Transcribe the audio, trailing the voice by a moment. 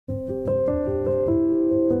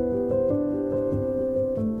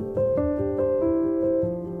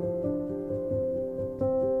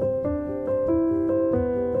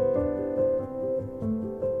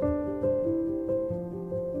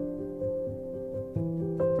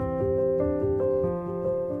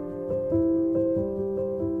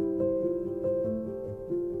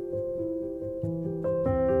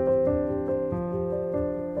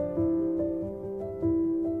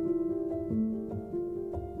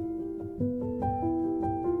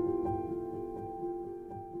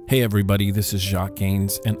Hey everybody, this is Jacques,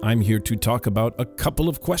 and I'm here to talk about a couple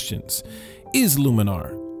of questions. Is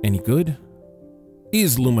Luminar any good?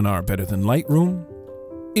 Is Luminar better than Lightroom?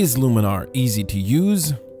 Is Luminar easy to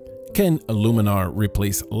use? Can Luminar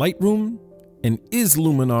replace Lightroom? And is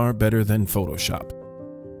Luminar better than Photoshop?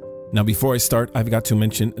 Now before I start, I've got to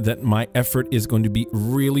mention that my effort is going to be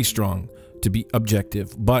really strong to be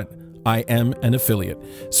objective, but I am an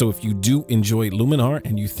affiliate. So if you do enjoy Luminar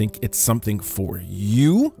and you think it's something for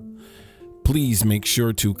you, please make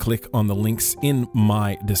sure to click on the links in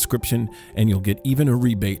my description and you'll get even a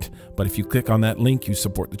rebate. But if you click on that link, you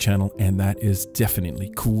support the channel, and that is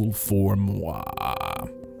definitely cool for moi.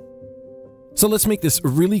 So let's make this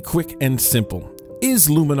really quick and simple. Is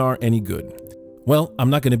Luminar any good? Well, I'm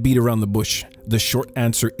not going to beat around the bush. The short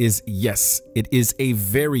answer is yes. It is a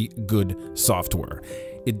very good software.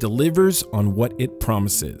 It delivers on what it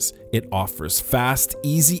promises. It offers fast,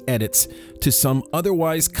 easy edits to some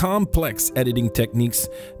otherwise complex editing techniques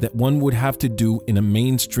that one would have to do in a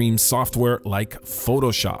mainstream software like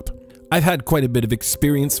Photoshop. I've had quite a bit of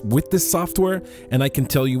experience with this software, and I can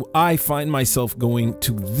tell you I find myself going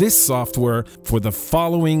to this software for the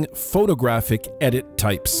following photographic edit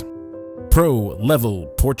types: Pro level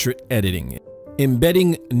portrait editing,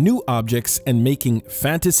 embedding new objects and making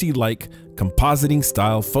fantasy-like compositing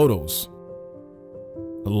style photos,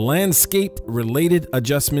 landscape related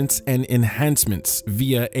adjustments and enhancements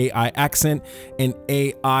via AI accent and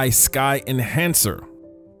AI sky enhancer,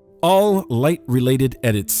 all light related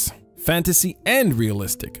edits, fantasy and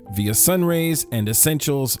realistic via sun rays and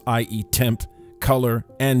essentials, i.e. temp, color,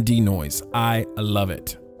 and denoise. I love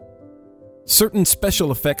it. Certain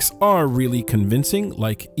special effects are really convincing,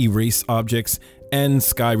 like erase objects and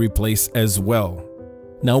sky replace as well.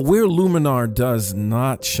 Now, where Luminar does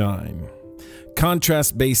not shine: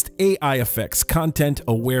 contrast-based AI effects,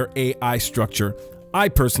 content-aware AI structure. I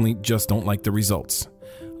personally just don't like the results.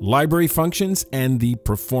 Library functions and the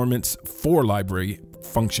performance for library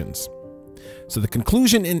functions. So the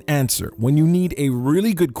conclusion and answer: when you need a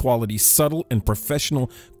really good quality, subtle, and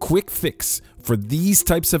professional quick fix for these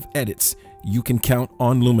types of edits, you can count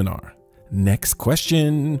on Luminar. Next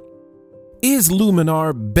question. Is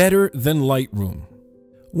Luminar better than Lightroom?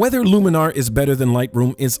 Whether Luminar is better than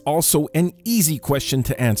Lightroom is also an easy question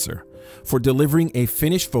to answer. For delivering a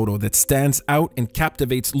finished photo that stands out and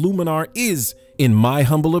captivates, Luminar is, in my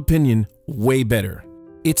humble opinion, way better.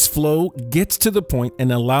 Its flow gets to the point and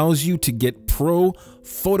allows you to get pro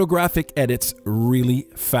photographic edits really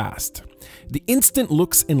fast. The instant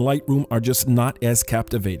looks in Lightroom are just not as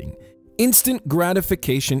captivating. Instant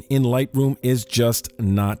gratification in Lightroom is just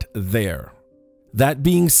not there. That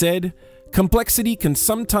being said, complexity can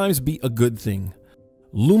sometimes be a good thing.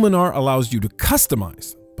 Luminar allows you to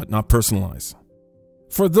customize, but not personalize.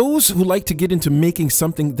 For those who like to get into making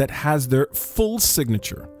something that has their full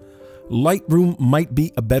signature, Lightroom might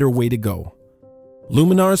be a better way to go.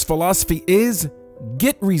 Luminar's philosophy is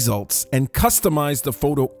get results and customize the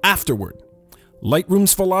photo afterward.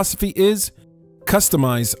 Lightroom's philosophy is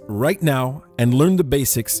customize right now and learn the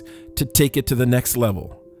basics to take it to the next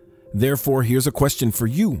level. Therefore, here's a question for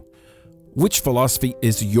you. Which philosophy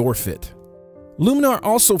is your fit? Luminar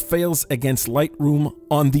also fails against Lightroom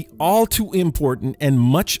on the all too important and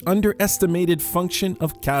much underestimated function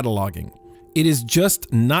of cataloging. It is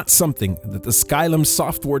just not something that the Skylum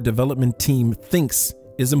software development team thinks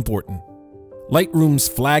is important. Lightroom's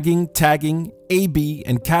flagging, tagging, A/B,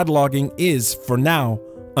 and cataloging is, for now,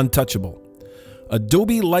 untouchable.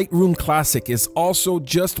 Adobe Lightroom Classic is also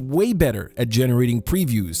just way better at generating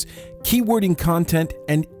previews, keywording content,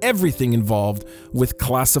 and everything involved with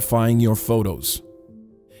classifying your photos.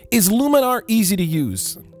 Is Luminar easy to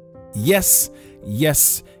use? Yes,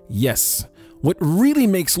 yes, yes. What really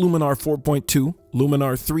makes Luminar 4.2,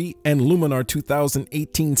 Luminar 3, and Luminar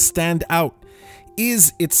 2018 stand out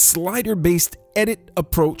is its slider-based edit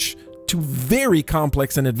approach to very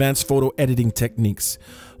complex and advanced photo editing techniques.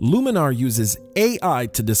 Luminar uses AI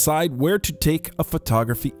to decide where to take a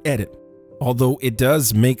photography edit. Although it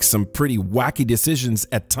does make some pretty wacky decisions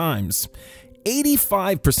at times,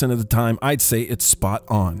 85% of the time I'd say it's spot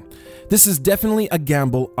on. This is definitely a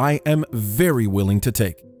gamble I am very willing to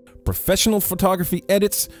take. Professional photography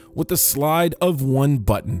edits with the slide of one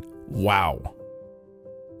button. Wow.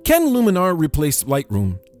 Can Luminar replace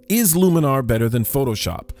Lightroom? Is Luminar better than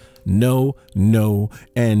Photoshop? No, no,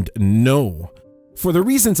 and no. For the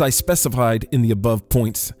reasons I specified in the above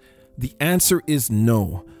points, the answer is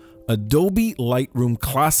no. Adobe Lightroom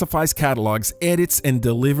classifies, catalogs, edits, and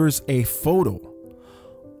delivers a photo.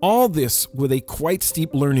 All this with a quite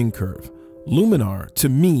steep learning curve. Luminar, to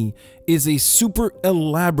me, is a super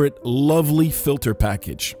elaborate, lovely filter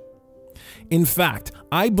package. In fact,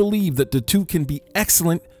 I believe that the two can be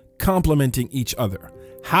excellent complementing each other.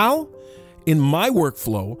 How? In my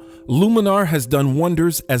workflow, Luminar has done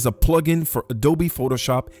wonders as a plugin for Adobe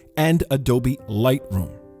Photoshop and Adobe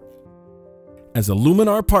Lightroom. As a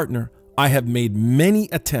Luminar partner, I have made many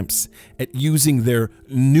attempts at using their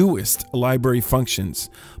newest library functions,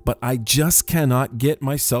 but I just cannot get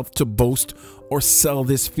myself to boast or sell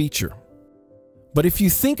this feature. But if you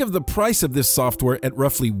think of the price of this software at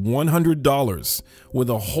roughly $100 with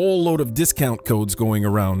a whole load of discount codes going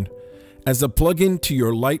around, as a plugin to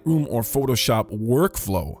your Lightroom or Photoshop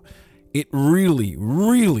workflow, it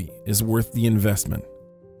really is worth the investment.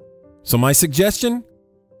 So my suggestion?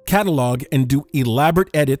 Catalog and do elaborate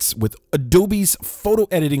edits with Adobe's photo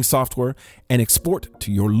editing software and export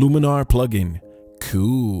to your Luminar plugin.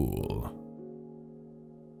 Cool.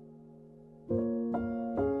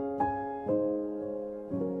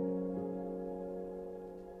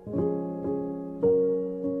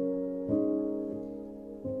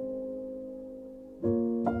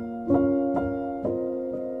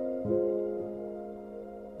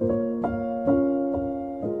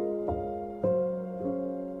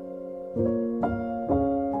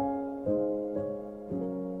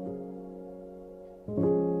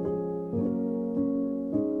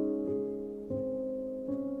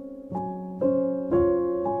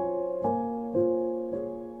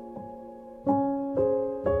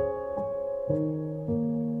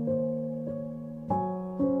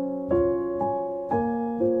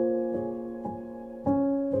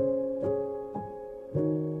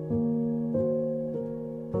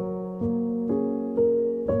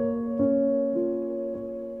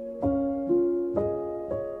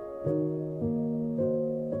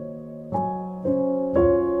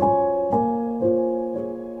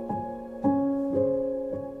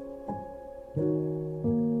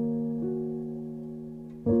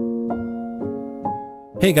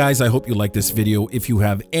 Hey guys, I hope you liked this video. If you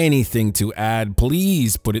have anything to add,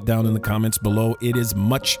 please put it down in the comments below. It is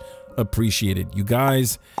much appreciated. You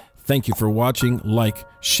guys, thank you for watching. Like,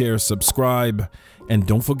 share, subscribe, and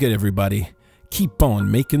don't forget everybody, keep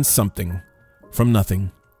on making something from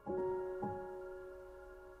nothing.